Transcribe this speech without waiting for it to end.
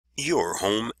Your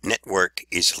home network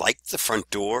is like the front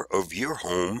door of your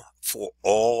home for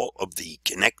all of the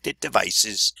connected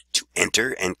devices to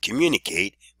enter and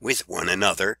communicate with one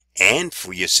another, and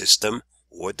for your system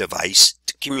or device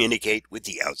to communicate with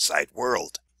the outside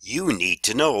world. You need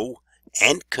to know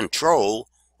and control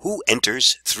who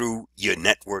enters through your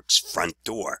network's front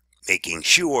door. Making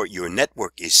sure your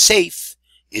network is safe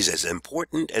is as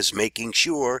important as making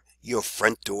sure your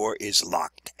front door is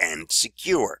locked and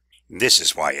secure. This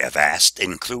is why Avast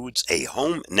includes a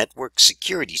home network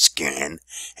security scan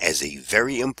as a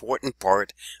very important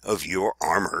part of your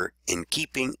armor in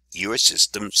keeping your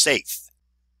system safe.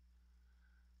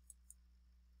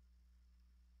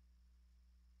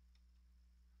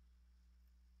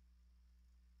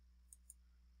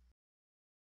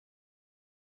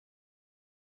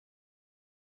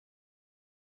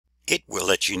 It will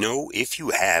let you know if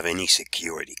you have any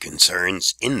security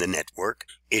concerns in the network.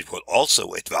 It will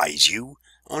also advise you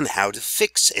on how to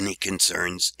fix any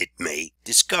concerns it may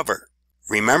discover.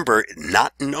 Remember,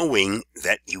 not knowing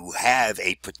that you have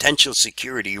a potential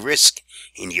security risk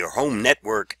in your home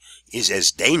network is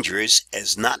as dangerous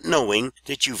as not knowing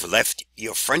that you've left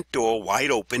your front door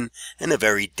wide open in a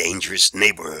very dangerous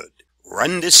neighborhood.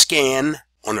 Run the scan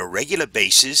on a regular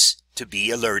basis to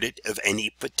be alerted of any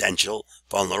potential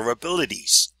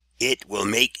vulnerabilities. It will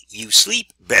make you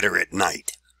sleep better at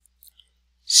night.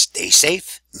 Stay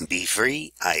safe, be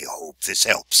free. I hope this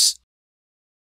helps.